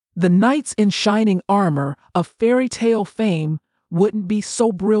The knights in shining armor of fairy tale fame wouldn't be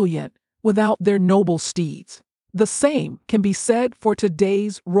so brilliant without their noble steeds. The same can be said for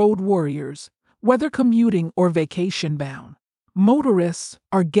today's road warriors, whether commuting or vacation bound. Motorists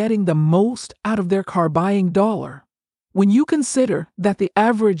are getting the most out of their car buying dollar. When you consider that the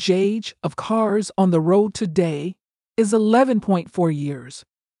average age of cars on the road today is 11.4 years,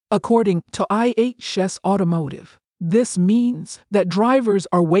 according to IHS Automotive. This means that drivers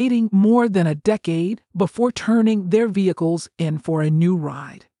are waiting more than a decade before turning their vehicles in for a new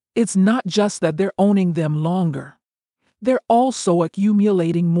ride. It's not just that they're owning them longer. They're also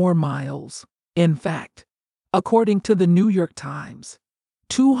accumulating more miles. In fact, according to the New York Times,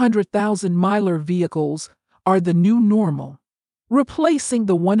 200,000-miler vehicles are the new normal, replacing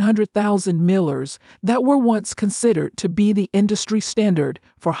the 100,000 millers that were once considered to be the industry standard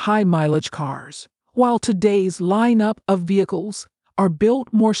for high-mileage cars. While today's lineup of vehicles are built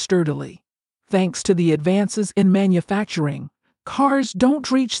more sturdily, thanks to the advances in manufacturing, cars don't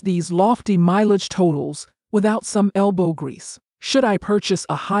reach these lofty mileage totals without some elbow grease. Should I purchase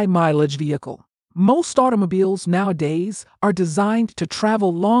a high-mileage vehicle? Most automobiles nowadays are designed to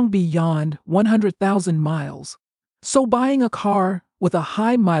travel long beyond 100,000 miles, so buying a car with a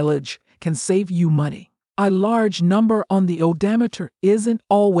high mileage can save you money. A large number on the odometer isn't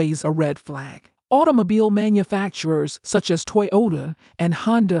always a red flag. Automobile manufacturers such as Toyota and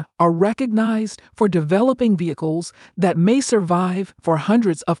Honda are recognized for developing vehicles that may survive for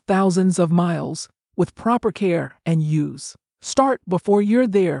hundreds of thousands of miles with proper care and use. Start before you're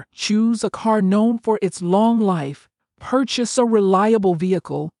there. Choose a car known for its long life. Purchase a reliable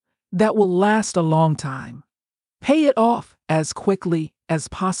vehicle that will last a long time. Pay it off as quickly as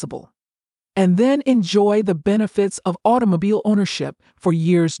possible, and then enjoy the benefits of automobile ownership for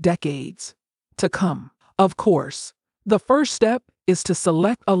years, decades to come. Of course, the first step is to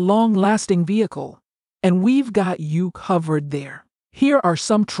select a long-lasting vehicle, and we've got you covered there. Here are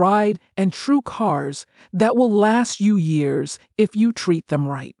some tried and true cars that will last you years if you treat them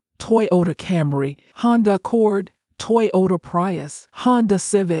right. Toyota Camry, Honda Accord, Toyota Prius, Honda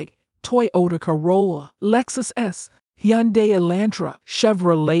Civic, Toyota Corolla, Lexus S, Hyundai Elantra,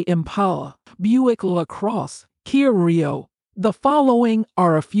 Chevrolet Impala, Buick LaCrosse, Kia Rio. The following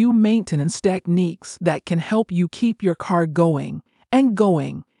are a few maintenance techniques that can help you keep your car going and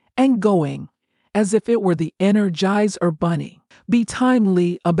going and going as if it were the Energizer Bunny. Be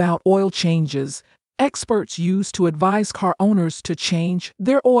timely about oil changes. Experts use to advise car owners to change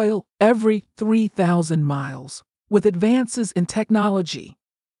their oil every 3,000 miles. With advances in technology,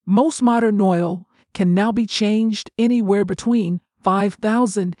 most modern oil can now be changed anywhere between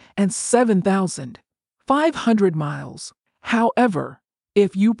 5,000 and 7,500 miles. However,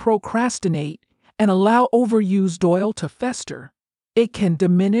 if you procrastinate and allow overused oil to fester, it can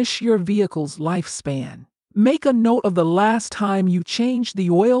diminish your vehicle's lifespan. Make a note of the last time you changed the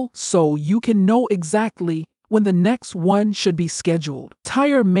oil so you can know exactly when the next one should be scheduled.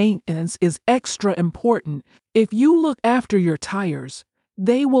 Tire maintenance is extra important. If you look after your tires,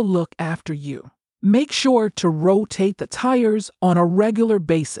 they will look after you. Make sure to rotate the tires on a regular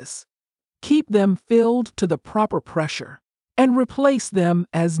basis. Keep them filled to the proper pressure and replace them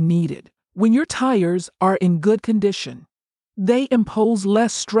as needed. When your tires are in good condition, they impose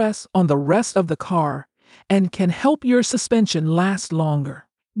less stress on the rest of the car and can help your suspension last longer.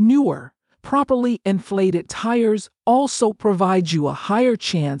 Newer, properly inflated tires also provide you a higher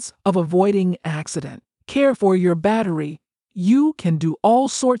chance of avoiding accident. Care for your battery. You can do all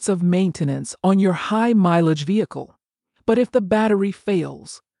sorts of maintenance on your high-mileage vehicle, but if the battery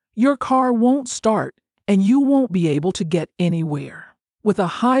fails, your car won't start and you won't be able to get anywhere. With a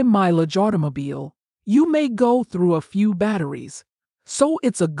high-mileage automobile, you may go through a few batteries, so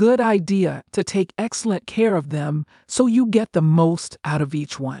it's a good idea to take excellent care of them so you get the most out of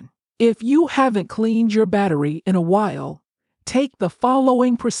each one. If you haven't cleaned your battery in a while, take the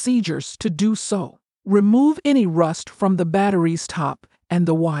following procedures to do so. Remove any rust from the battery's top and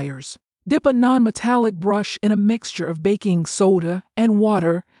the wires. Dip a non-metallic brush in a mixture of baking soda and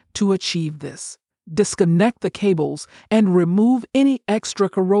water to achieve this. Disconnect the cables and remove any extra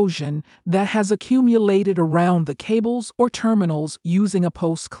corrosion that has accumulated around the cables or terminals using a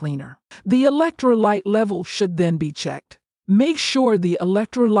post cleaner. The electrolyte level should then be checked. Make sure the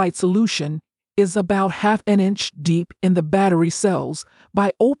electrolyte solution is about half an inch deep in the battery cells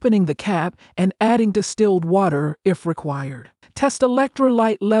by opening the cap and adding distilled water if required. Test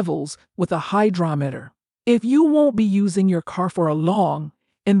electrolyte levels with a hydrometer. If you won't be using your car for a long,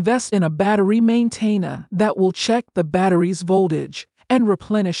 invest in a battery maintainer that will check the battery's voltage and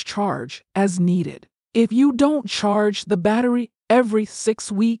replenish charge as needed. If you don't charge the battery every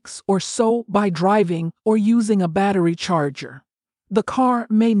 6 weeks or so by driving or using a battery charger. The car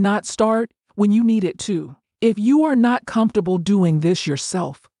may not start when you need it to. If you are not comfortable doing this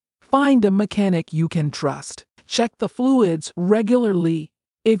yourself, find a mechanic you can trust. Check the fluids regularly.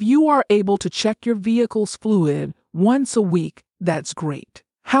 If you are able to check your vehicle's fluid once a week, that's great.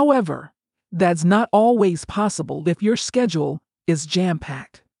 However, that's not always possible if your schedule is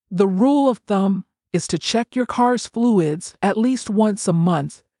jam-packed. The rule of thumb is to check your car's fluids at least once a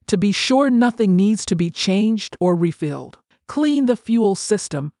month to be sure nothing needs to be changed or refilled. Clean the fuel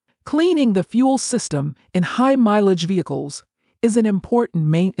system. Cleaning the fuel system in high-mileage vehicles is an important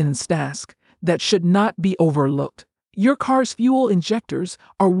maintenance task that should not be overlooked. Your car's fuel injectors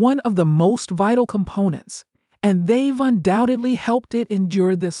are one of the most vital components, and they've undoubtedly helped it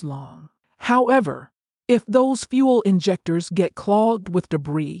endure this long. However, if those fuel injectors get clogged with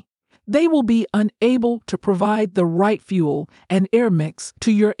debris, they will be unable to provide the right fuel and air mix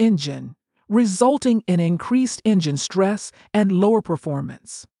to your engine, resulting in increased engine stress and lower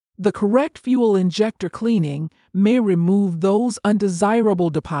performance. The correct fuel injector cleaning may remove those undesirable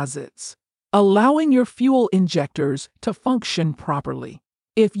deposits, allowing your fuel injectors to function properly.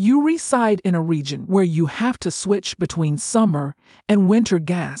 If you reside in a region where you have to switch between summer and winter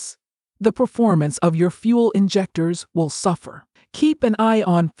gas, the performance of your fuel injectors will suffer. Keep an eye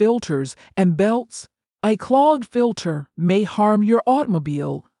on filters and belts. A clogged filter may harm your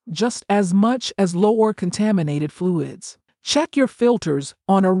automobile just as much as low or contaminated fluids. Check your filters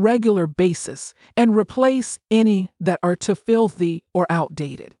on a regular basis and replace any that are too filthy or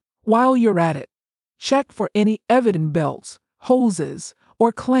outdated. While you're at it, check for any evident belts, hoses,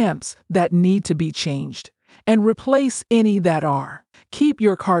 or clamps that need to be changed, and replace any that are. Keep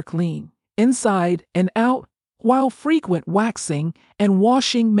your car clean, inside and out. While frequent waxing and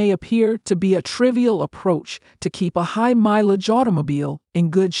washing may appear to be a trivial approach to keep a high-mileage automobile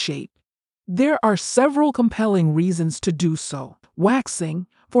in good shape, there are several compelling reasons to do so. Waxing,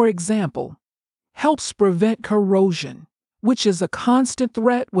 for example, helps prevent corrosion, which is a constant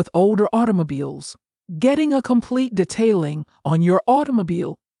threat with older automobiles. Getting a complete detailing on your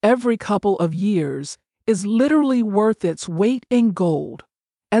automobile every couple of years is literally worth its weight in gold,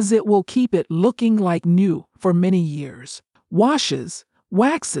 as it will keep it looking like new for many years. Washes,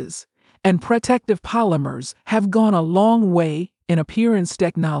 waxes, and protective polymers have gone a long way in appearance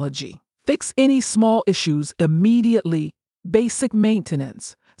technology. Fix any small issues immediately. Basic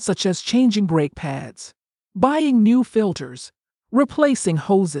maintenance, such as changing brake pads, buying new filters, replacing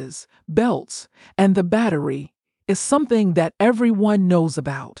hoses, belts, and the battery, is something that everyone knows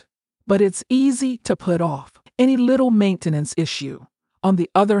about, but it's easy to put off. Any little maintenance issue, on the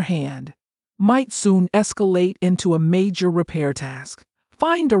other hand, might soon escalate into a major repair task.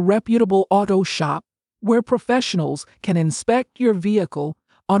 Find a reputable auto shop where professionals can inspect your vehicle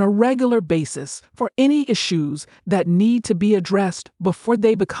on a regular basis for any issues that need to be addressed before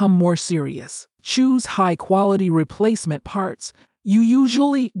they become more serious. Choose high-quality replacement parts. You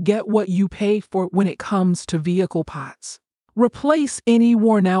usually get what you pay for when it comes to vehicle parts. Replace any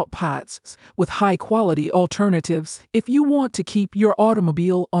worn-out parts with high-quality alternatives if you want to keep your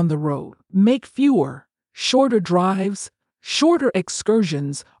automobile on the road. Make fewer, shorter drives. Shorter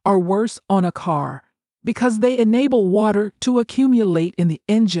excursions are worse on a car because they enable water to accumulate in the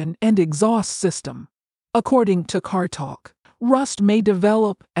engine and exhaust system. According to Car Talk, rust may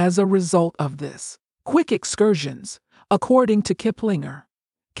develop as a result of this. Quick excursions, according to Kiplinger,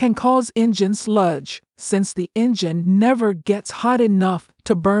 can cause engine sludge since the engine never gets hot enough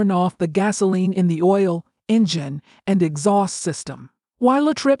to burn off the gasoline in the oil, engine, and exhaust system. While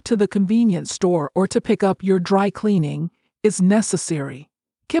a trip to the convenience store or to pick up your dry cleaning is necessary,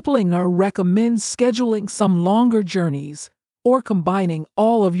 Kiplinger recommends scheduling some longer journeys or combining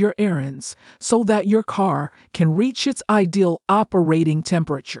all of your errands so that your car can reach its ideal operating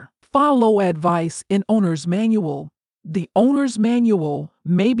temperature. Follow advice in Owner's Manual. The Owner's Manual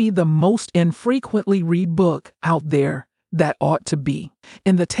may be the most infrequently read book out there that ought to be.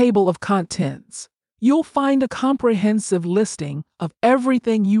 In the table of contents, you'll find a comprehensive listing of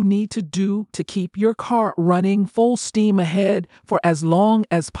everything you need to do to keep your car running full steam ahead for as long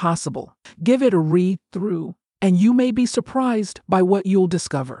as possible. Give it a read through, and you may be surprised by what you'll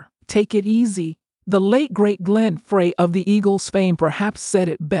discover. Take it easy. The late great Glenn Frey of the Eagles fame perhaps said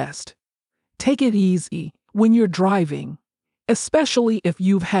it best. Take it easy when you're driving, especially if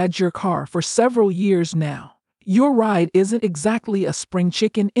you've had your car for several years now. Your ride isn't exactly a spring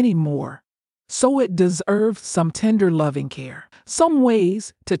chicken anymore, so it deserves some tender loving care. Some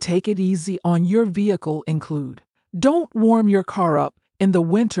ways to take it easy on your vehicle include: don't warm your car up in the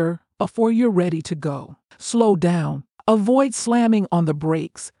winter before you're ready to go. Slow down. Avoid slamming on the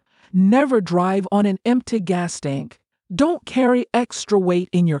brakes. Never drive on an empty gas tank. Don't carry extra weight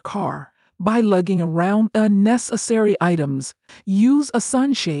in your car by lugging around unnecessary items. Use a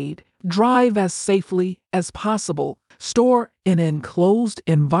sunshade. Drive as safely as possible. Store in an enclosed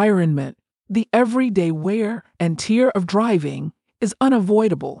environment. The everyday wear and tear of driving is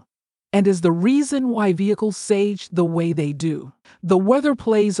unavoidable and is the reason why vehicles age the way they do. The weather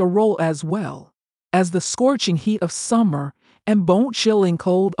plays a role as well, as the scorching heat of summer and bone-chilling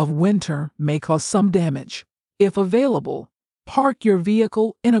cold of winter may cause some damage. If available, park your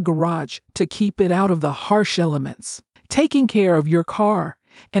vehicle in a garage to keep it out of the harsh elements. Taking care of your car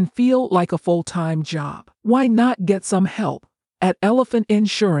can feel like a full-time job. Why not get some help? At Elephant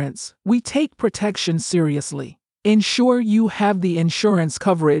Insurance, we take protection seriously. Ensure you have the insurance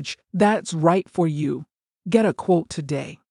coverage that's right for you. Get a quote today.